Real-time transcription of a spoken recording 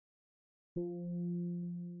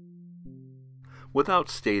Without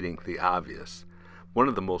stating the obvious, one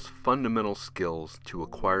of the most fundamental skills to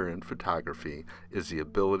acquire in photography is the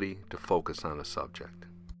ability to focus on a subject.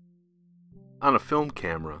 On a film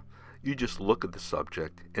camera, you just look at the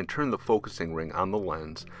subject and turn the focusing ring on the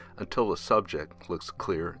lens until the subject looks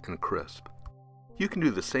clear and crisp. You can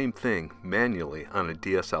do the same thing manually on a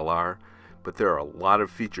DSLR, but there are a lot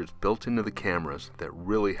of features built into the cameras that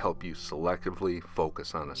really help you selectively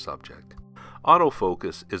focus on a subject.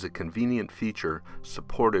 Autofocus is a convenient feature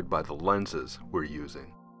supported by the lenses we're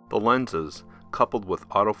using. The lenses, coupled with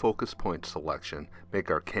autofocus point selection,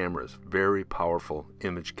 make our cameras very powerful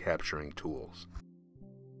image capturing tools.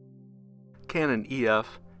 Canon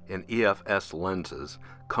EF and EFS lenses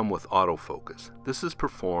come with autofocus. This is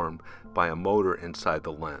performed by a motor inside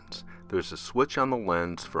the lens. There's a switch on the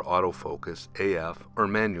lens for autofocus, AF, or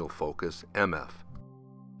manual focus, MF.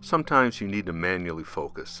 Sometimes you need to manually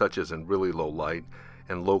focus, such as in really low light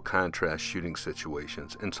and low contrast shooting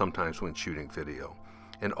situations, and sometimes when shooting video.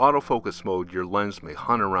 In autofocus mode, your lens may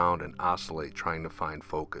hunt around and oscillate trying to find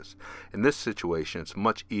focus. In this situation, it's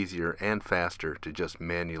much easier and faster to just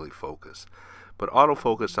manually focus. But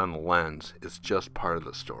autofocus on the lens is just part of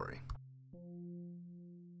the story.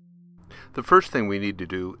 The first thing we need to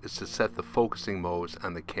do is to set the focusing modes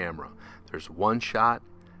on the camera. There's one shot,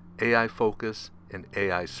 AI focus, and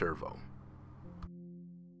AI servo.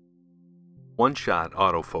 One-shot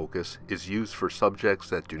autofocus is used for subjects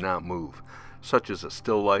that do not move, such as a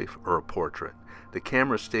still life or a portrait. The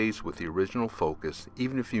camera stays with the original focus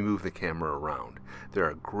even if you move the camera around. There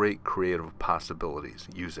are great creative possibilities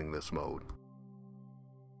using this mode.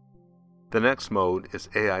 The next mode is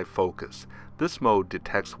AI focus. This mode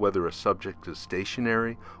detects whether a subject is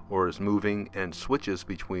stationary or is moving and switches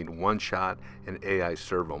between one-shot and AI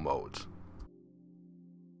servo modes.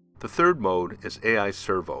 The third mode is AI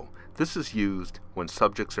servo. This is used when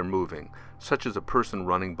subjects are moving, such as a person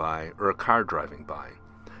running by or a car driving by.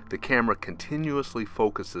 The camera continuously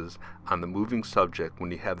focuses on the moving subject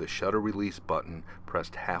when you have the shutter release button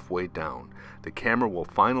pressed halfway down. The camera will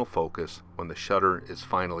final focus when the shutter is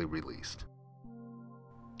finally released.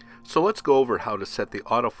 So let's go over how to set the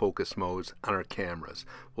autofocus modes on our cameras.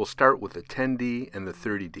 We'll start with the 10D and the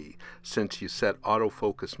 30D, since you set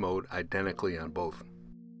autofocus mode identically on both.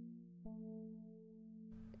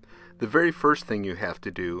 The very first thing you have to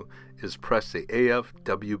do is press the AF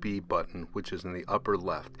WB button, which is in the upper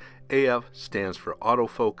left. AF stands for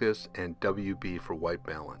autofocus and WB for white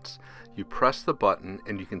balance. You press the button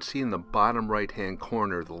and you can see in the bottom right hand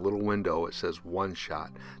corner of the little window it says one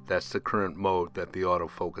shot. That's the current mode that the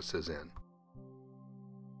autofocus is in.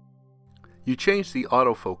 You change the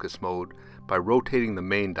autofocus mode by rotating the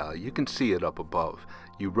main dial. You can see it up above.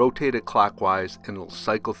 You rotate it clockwise and it'll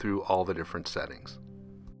cycle through all the different settings.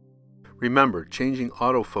 Remember, changing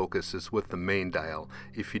autofocus is with the main dial.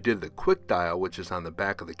 If you did the quick dial, which is on the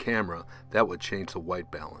back of the camera, that would change the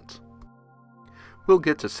white balance. We'll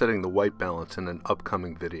get to setting the white balance in an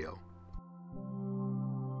upcoming video.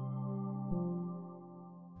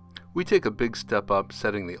 We take a big step up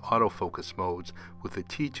setting the autofocus modes with the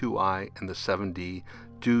T2i and the 7D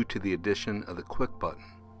due to the addition of the quick button.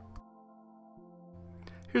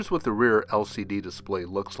 Here's what the rear LCD display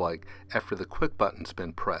looks like after the quick button's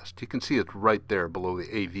been pressed. You can see it right there below the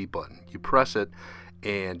AV button. You press it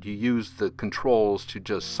and you use the controls to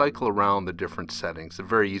just cycle around the different settings. They're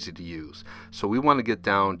very easy to use. So we want to get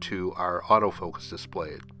down to our autofocus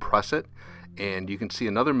display. Press it and you can see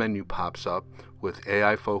another menu pops up with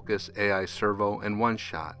AI focus, AI servo, and one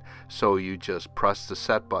shot. So you just press the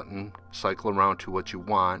set button, cycle around to what you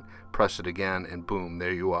want, press it again, and boom,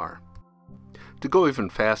 there you are. To go even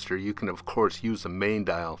faster, you can of course use the main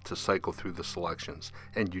dial to cycle through the selections,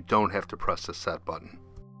 and you don't have to press the set button.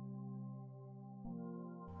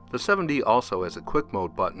 The 7D also has a quick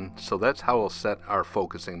mode button, so that's how we'll set our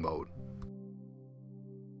focusing mode.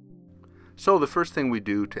 So the first thing we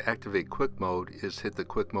do to activate quick mode is hit the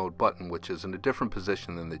quick mode button, which is in a different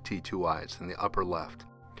position than the T2i. It's in the upper left.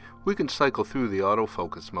 We can cycle through the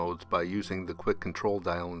autofocus modes by using the quick control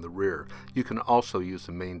dial in the rear. You can also use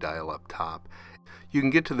the main dial up top. You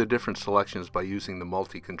can get to the different selections by using the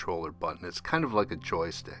multi-controller button. It's kind of like a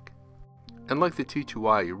joystick. And like the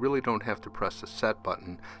T2i, you really don't have to press the set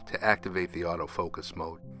button to activate the autofocus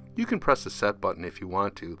mode. You can press the set button if you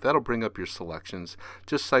want to. That'll bring up your selections.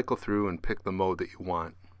 Just cycle through and pick the mode that you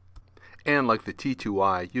want. And like the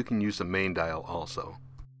T2i, you can use the main dial also.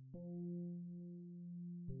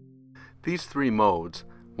 These three modes,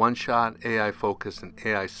 one shot, AI focus, and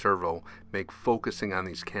AI servo, make focusing on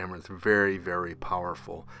these cameras very, very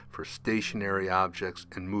powerful for stationary objects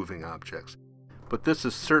and moving objects. But this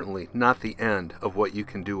is certainly not the end of what you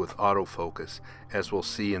can do with autofocus, as we'll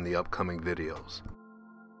see in the upcoming videos.